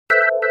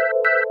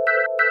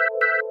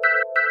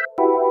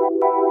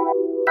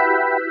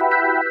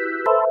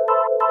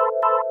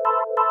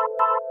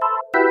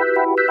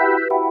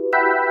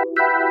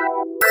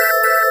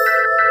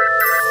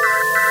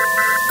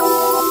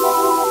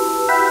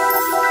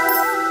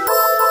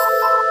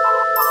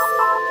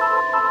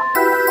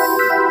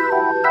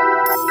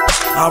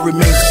I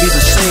remain to be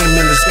the same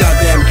in this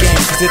goddamn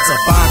game, cause it's a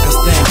Pactown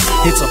thing,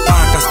 it's a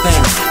Pactown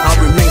thing. I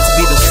remain to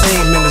be the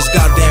same in this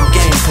goddamn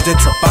game, cause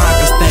it's a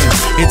Pactown thing,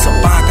 it's a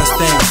Pactown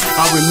thing.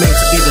 I remain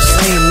to be the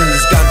same in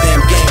this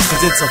goddamn game,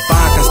 cause it's a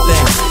Pactown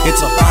thing,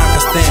 it's a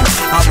Pactown thing.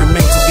 I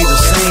remain to be the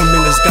same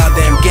in this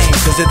goddamn game,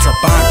 cause it's a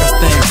Pactown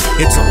thing,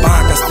 it's a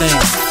Pactown thing.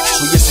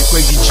 So yes, a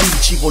crazy G,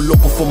 Chivo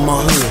Loco from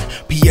my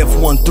hood, PF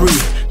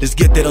 13, let's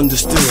get that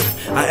understood.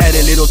 I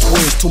added little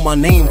twist to my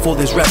name for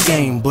this rap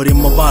game, but in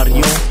my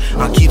barrio,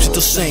 I keeps it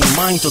the same.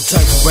 I ain't the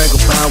type to brag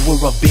about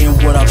where I've been,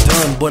 what I've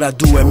done, but I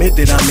do admit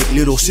that I make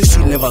little sissy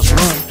levas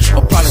run.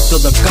 A product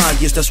of the God,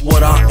 yes, that's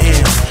what I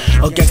am.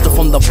 A gangster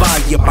from the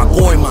Valle,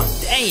 Pacoima.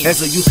 As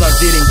a youth, I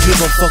didn't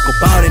give a fuck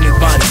about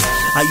anybody.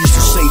 I used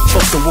to say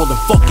fuck the world and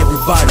fuck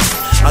everybody.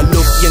 I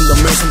look in the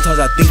mirror, sometimes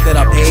I think that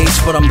I've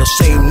aged, but I'm the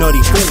same nutty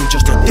fool,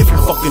 just a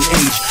different fucking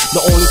age. The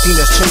only thing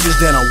that's changed is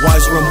that I'm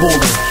wiser and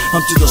bolder.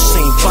 I'm to the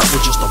same vibe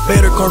with just a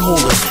better card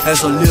holder.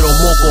 As a little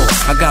moco,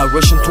 I got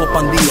rushed into a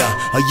pandilla,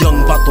 a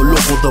young vato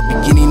loco, the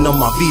beginning of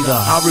my vida.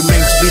 I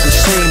remain to be the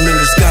same in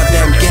this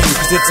goddamn game,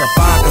 cause it's a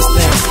Pactown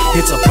thing,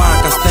 it's a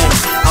Pactown thing.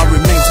 I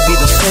remain to be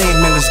the same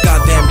in this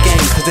goddamn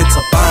game, cause it's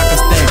a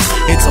Pactown thing,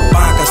 it's a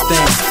Pactown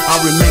thing. I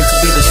remain to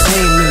be the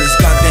same in this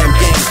goddamn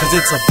game, cause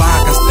it's a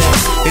Pactown thing,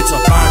 it's a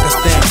Pactown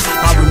thing.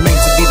 I remain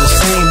to be the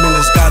same in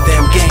this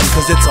goddamn game,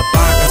 cause it's a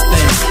Pactown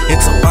thing,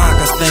 it's a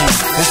Pactown thing.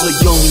 As a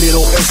young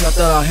little ex, I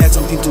thought I had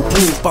something to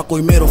prove. Paco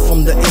y Mero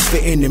from the F,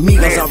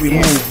 enemigas I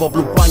remove. A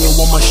blue paño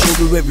on my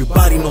shoulder,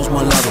 everybody knows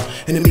my lado.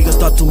 Enemigas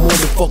start to move,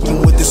 fucking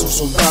with this un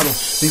soldado.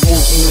 The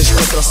old English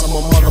letras, I'm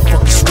a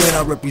motherfucking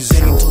sweater,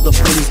 representing to the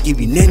police,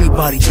 giving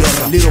anybody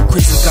guerra. Little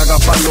crazy caga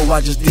palo,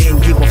 I just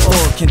didn't give a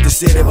fuck. Can't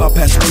decide if I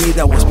passed 20,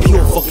 that was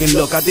pure fucking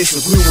luck. I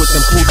disagree with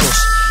them putos.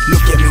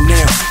 Look at me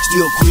now,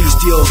 still creed,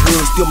 still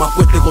hood, still my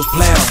cuete goes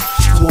plow.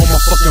 To all my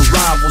fucking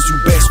rivals, you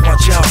best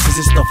watch out, cause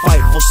it's the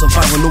fight for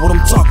survival, know what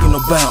I'm talking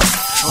about.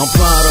 I'm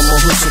proud of my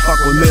hood, soy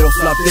Paco y Mero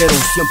flatero,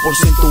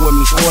 100% en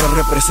mi cora,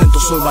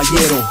 represento, soy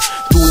ballero.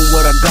 Doing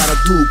what I gotta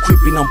do,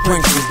 creeping on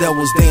pranksters. That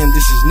was then,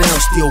 this is now,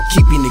 still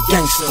keeping it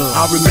gangster.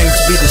 I remain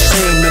to be the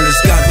same in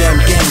this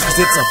goddamn game, cause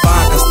it's a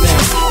Pactown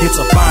thing, it's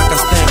a Pactown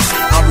thing.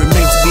 I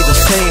remain to be the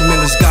same in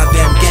this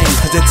goddamn game,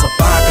 cause it's a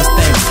Pactown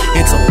thing,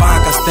 it's a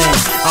Pactown thing.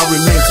 I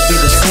remain to be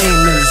the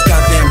same in this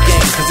goddamn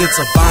game, cause it's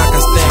a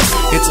Pactown thing,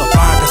 it's a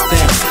Pactown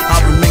thing. I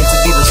remain to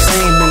be the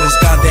same in this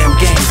goddamn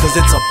game, cause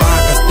it's a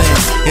Pactown thing,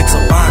 it's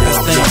a Pactown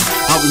thing.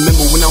 I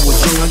remember when I was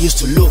young, I used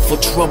to look for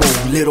trouble.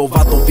 Little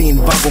vato being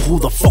vago, who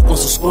the fuck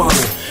wants to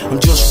squabble? I'm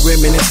just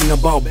reminiscing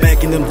about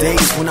back in them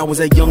days when I was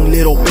a young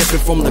little pepe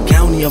from the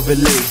county of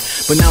LA.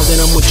 But now that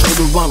I'm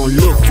mature, I don't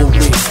look for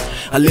it.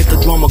 I let the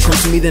drama come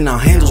to me, then I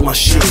handles my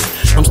shit.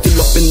 I'm still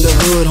up in the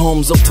hood,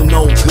 home's up to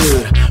no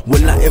good.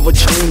 Will I ever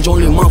change?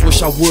 Only moms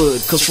wish I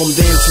would. Cause from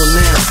then till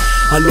now,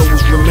 I'll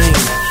always remain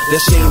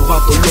that same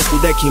vato loco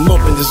that came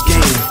up in this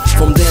game.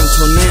 From then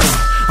till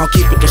now, I'll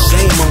keep it the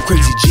same. I'm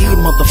Crazy G,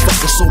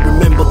 motherfucker, so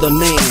remember the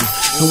name.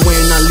 And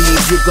when I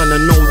leave, you're gonna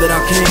know that I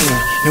came.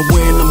 And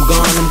when I'm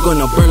gone, I'm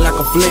gonna burn like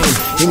a flame.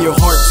 In your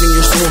hearts, in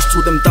your souls, to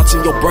them thoughts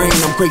in your brain.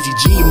 I'm Crazy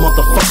G,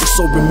 motherfucker,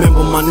 so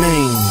remember my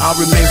name. I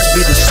remain to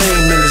be the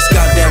same in this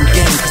goddamn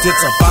game, cause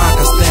it's a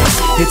Pactown thing,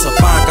 it's a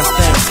Pactown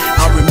thing.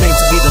 I remain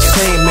to be the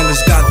same in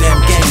this goddamn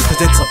game, cause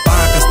it's a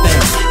Pactown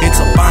thing, it's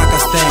a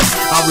Pactown thing.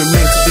 I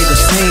remain to be the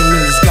same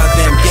in this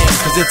goddamn game,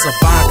 cause it's a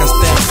Pactown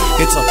thing,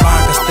 it's a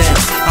Pactown thing.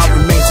 I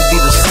remain to be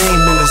the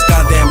same in this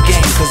goddamn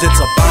game, cause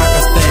it's a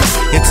Pactown thing,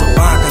 it's a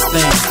Pactown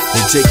thing.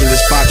 We're taking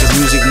this Pactown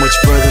music much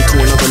further to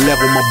another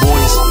level, my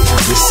boys.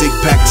 This sick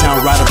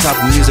Pactown Rider type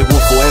of music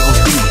will forever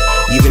be.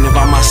 Even if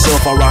I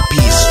myself R.I.P.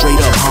 straight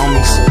up,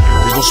 homies,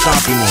 there's no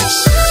stopping us.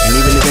 And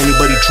even if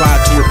anybody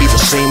tried to, it'd be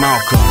the same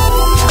outcome.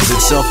 Cause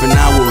itself and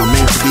I will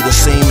remain